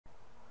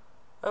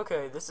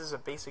Okay, this is a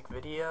basic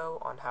video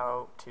on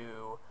how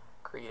to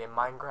create a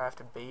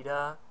Minecraft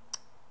beta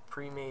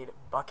pre-made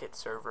Bukkit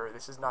server.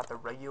 This is not the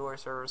regular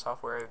server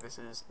software, this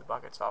is the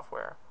Bukkit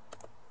software,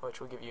 which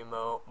will give you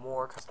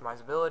more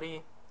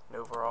customizability and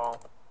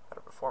overall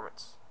better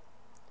performance.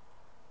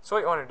 So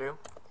what you want to do,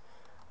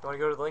 you want to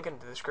go to the link in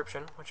the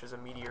description, which is a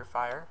meteor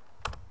fire.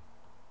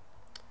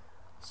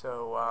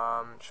 So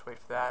just wait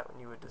for that,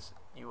 and you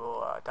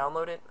will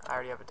download it. I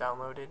already have it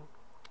downloaded,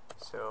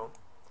 so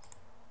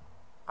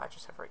I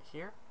just have right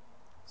here.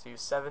 So use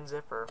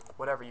 7-zip or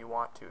whatever you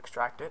want to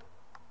extract it.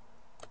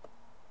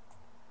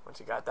 Once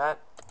you got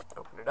that,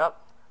 open it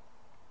up.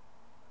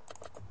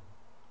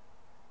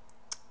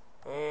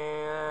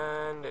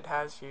 And it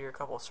has here a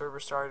couple of server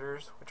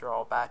starters, which are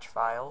all batch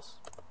files.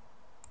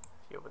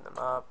 If you open them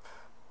up,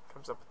 it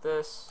comes up with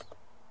this.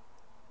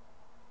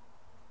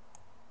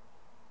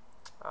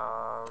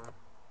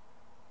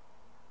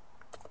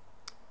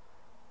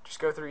 Just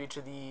go through each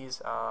of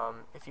these.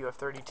 If you have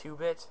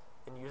 32-bit,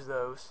 then use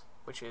those,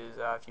 which is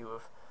if you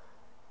have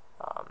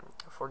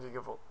 4 gig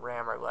of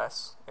RAM or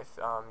less. If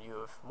you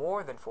have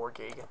more than 4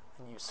 gig,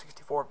 then use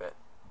 64-bit.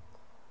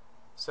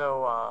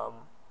 So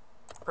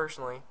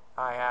personally,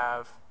 I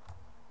have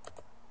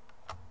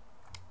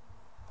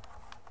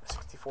a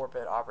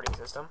 64-bit operating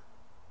system.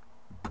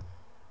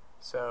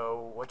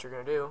 So what you're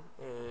going to do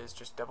is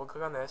just double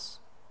click on this.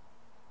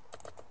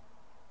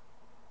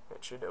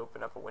 It should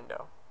open up a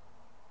window.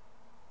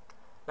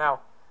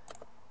 Now,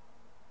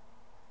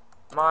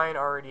 mine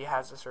already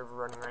has the server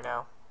running right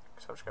now,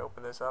 so I'm just going to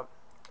open this up.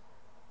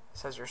 It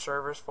says your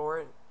servers for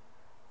it.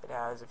 It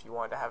has if you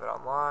want to have it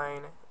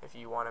online, if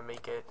you want to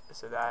make it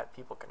so that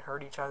people can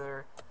hurt each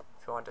other,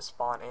 if you want to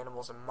spawn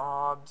animals and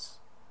mobs.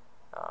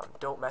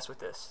 Don't mess with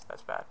this,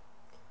 that's bad.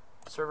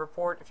 Server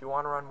port, if you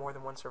want to run more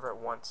than one server at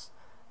once,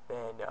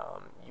 then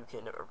you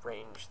can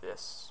arrange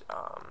this.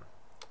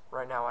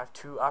 Right now I have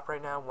 2 up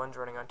right now, one's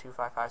running on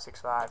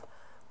 25565,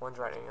 one's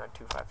running on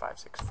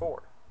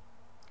 25564.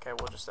 Okay,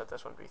 we'll just set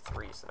this one to be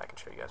 3 so that I can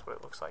show you guys what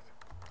it looks like.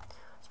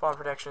 Spawn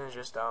protection is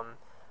just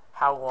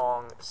how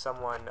long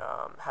someone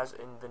has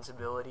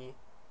invincibility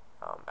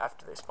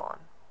after they spawn.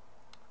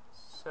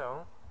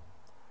 So,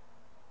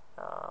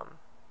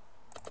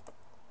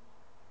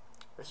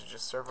 this is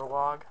just server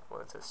log.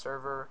 Well, it says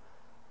server.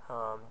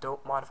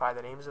 Don't modify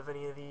the names of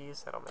any of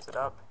these, that'll mess it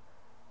up.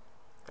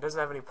 It doesn't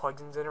have any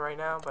plugins in it right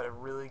now, but a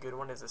really good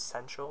one is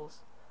Essentials.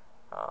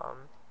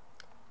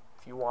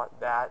 If you want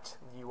that,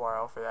 the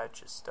URL for that,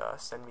 just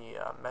send me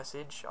a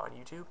message on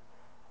YouTube,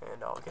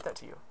 and I'll get that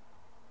to you.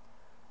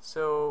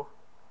 So,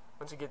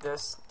 once you get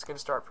this, it's going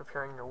to start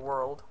preparing your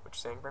world, which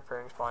is saying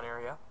preparing spawn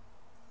area.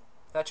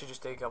 That should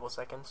just take a couple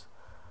seconds.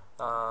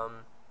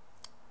 So,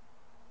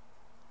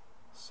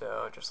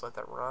 just let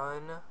that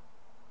run.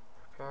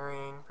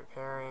 Preparing.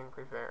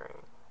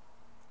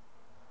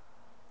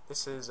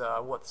 This is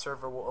what the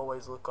server will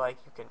always look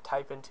like. You can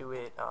type into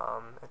it,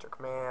 enter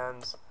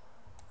commands,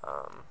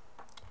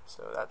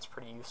 so that's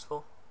pretty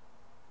useful.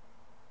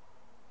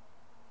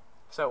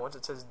 So once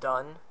it says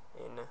done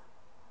in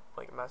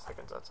like a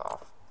seconds, that's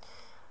off.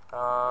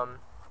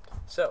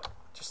 So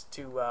just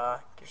to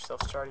get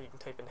yourself started, you can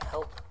type in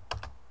help,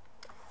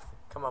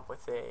 come up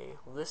with a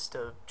list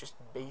of just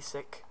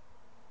basic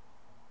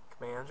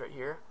commands right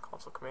here,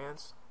 console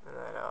commands, and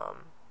then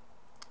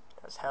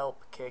has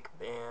help, kick,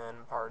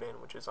 ban,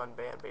 pardon, which is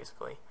unban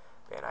basically,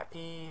 ban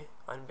IP,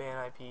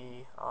 unban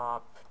IP,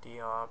 op,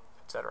 deop,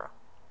 etc.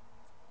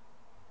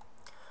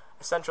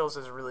 Essentials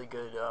is a really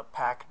good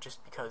pack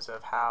just because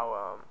of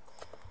how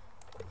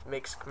it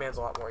makes commands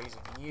a lot more easy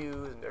to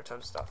use, and there are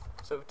tons of stuff.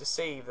 So to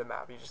save the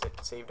map, you just hit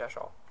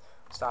save-all.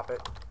 Stop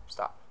it,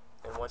 stop.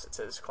 And once it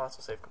says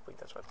console save complete,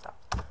 that's when it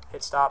stops.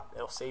 Hit stop,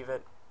 it'll save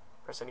it,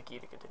 press any key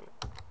to continue.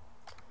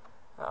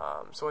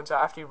 So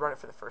after you run it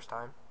for the first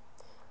time,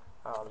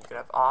 you can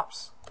have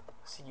ops,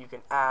 so you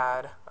can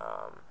add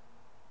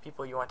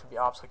people you want to be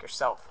ops like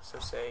yourself. So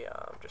say,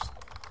 just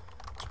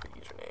put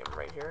username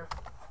right here.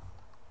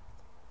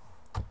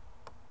 Put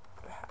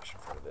a hash in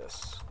front of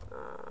this.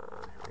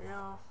 Here we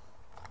go.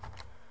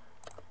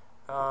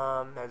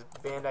 Has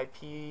banned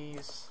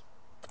IPs,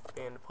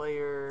 banned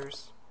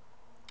players.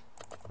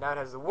 Now it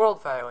has the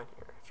world file in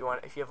here.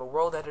 If you have a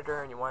world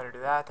editor and you want to do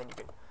that, then you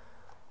can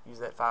use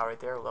that file right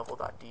there,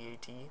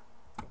 level.dat.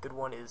 A good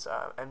one is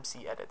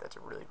MC Edit. That's a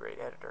really great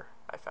editor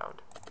I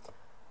found.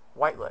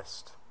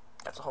 Whitelist.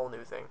 That's a whole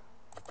new thing.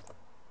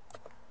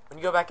 When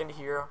you go back into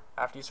here,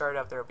 after you start it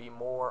up, there will be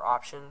more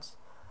options.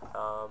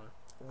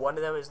 One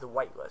of them is the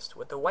whitelist.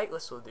 What the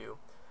whitelist will do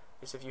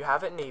is if you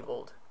have it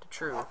enabled to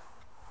true,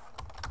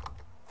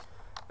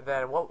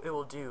 then what it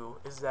will do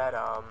is that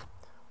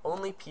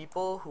only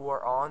people who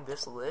are on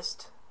this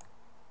list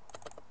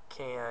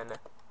can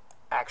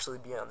actually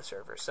be on the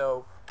server.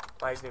 So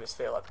my name is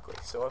Fail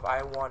Epically. So if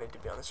I wanted to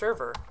be on the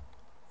server,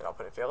 then I'll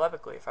put in Fail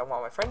Epically. If I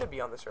want my friend to be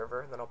on the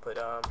server, then I'll put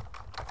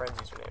my friend's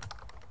username.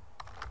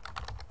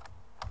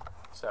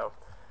 So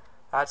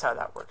that's how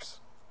that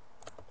works.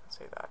 Let's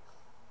say that.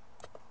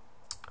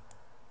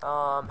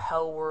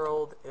 Hell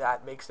World,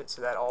 that makes it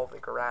so that all the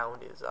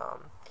ground is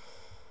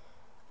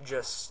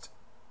it's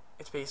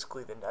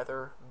basically the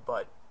Nether,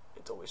 but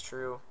it's always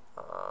true.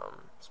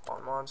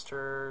 Spawn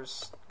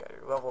monsters, got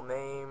your level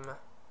name.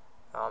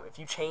 If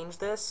you change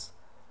this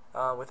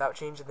without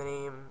changing the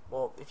name,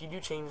 well, if you do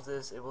change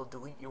this, it will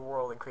delete your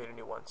world and create a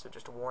new one, so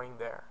just a warning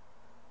there.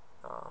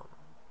 Got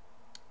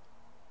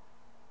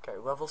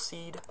your level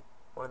seed.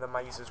 One of them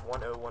I use is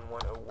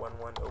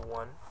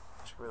 1011011101,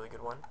 which is a really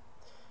good one.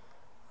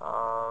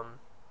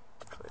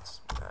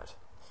 It's that.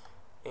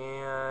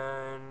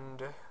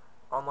 And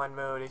online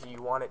mode, if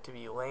you want it to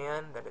be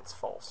LAN, then it's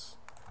false.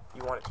 If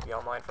you want it to be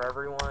online for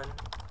everyone,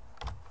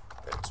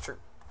 then it's true.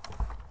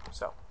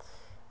 So,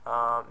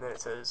 then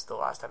it says the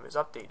last time it was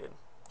updated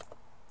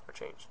or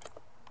changed.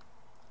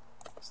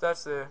 So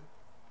that's the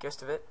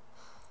gist of it.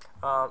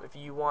 If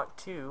you want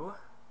to,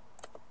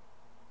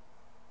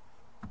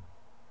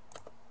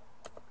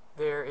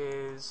 there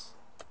is,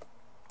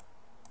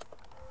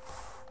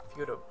 if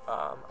you go to,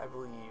 I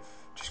believe,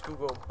 just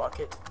Google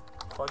Bukkit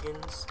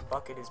plugins.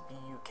 Bukkit is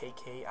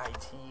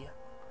B-U-K-K-I-T.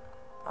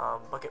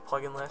 Bukkit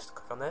plugin list.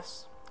 Click on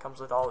this. Comes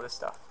with all of this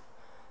stuff.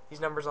 These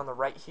numbers on the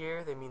right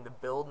here, they mean the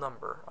build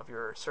number of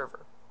your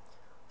server.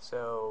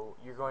 So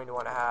you're going to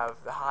want to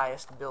have the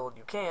highest build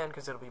you can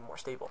because it'll be more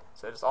stable.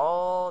 So there's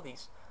all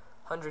these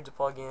hundreds of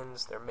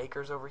plugins. They're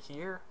makers over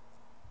here,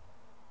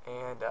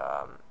 and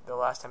the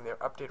last time they were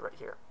updated right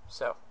here.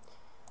 So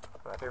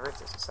my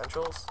favorites is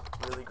Essentials.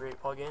 Really great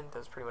plugin.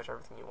 Does pretty much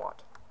everything you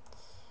want.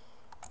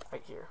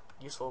 Right here,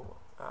 useful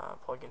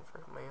plugin for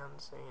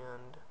commands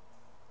and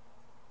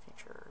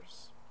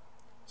features.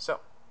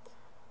 So,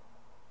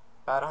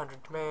 about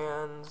 100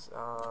 commands,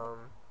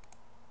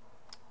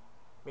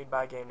 made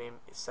by a game named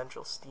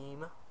Essential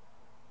Steam.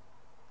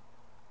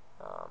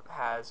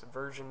 Has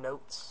version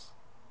notes.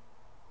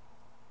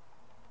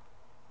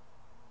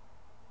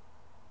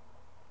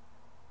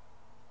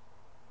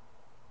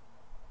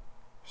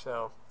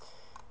 So,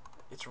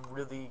 it's a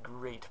really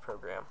great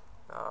program.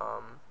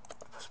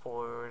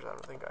 Spoilers, I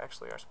don't think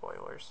actually are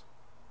spoilers.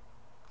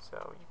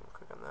 So, you can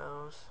click on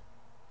those.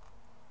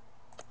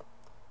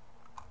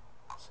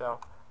 So,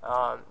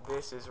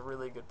 this is a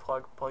really good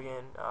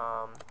plugin.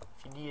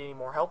 If you need any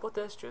more help with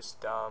this,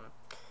 just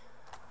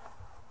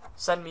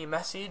send me a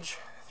message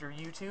through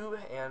YouTube.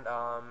 And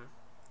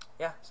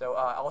yeah, so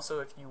also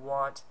if you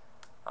want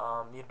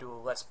me to do a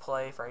Let's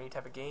Play for any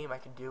type of game, I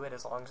can do it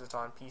as long as it's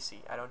on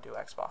PC. I don't do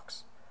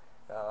Xbox.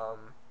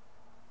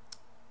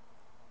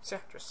 So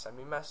yeah, just send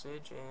me a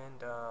message and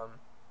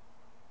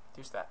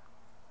do that.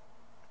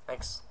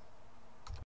 Thanks.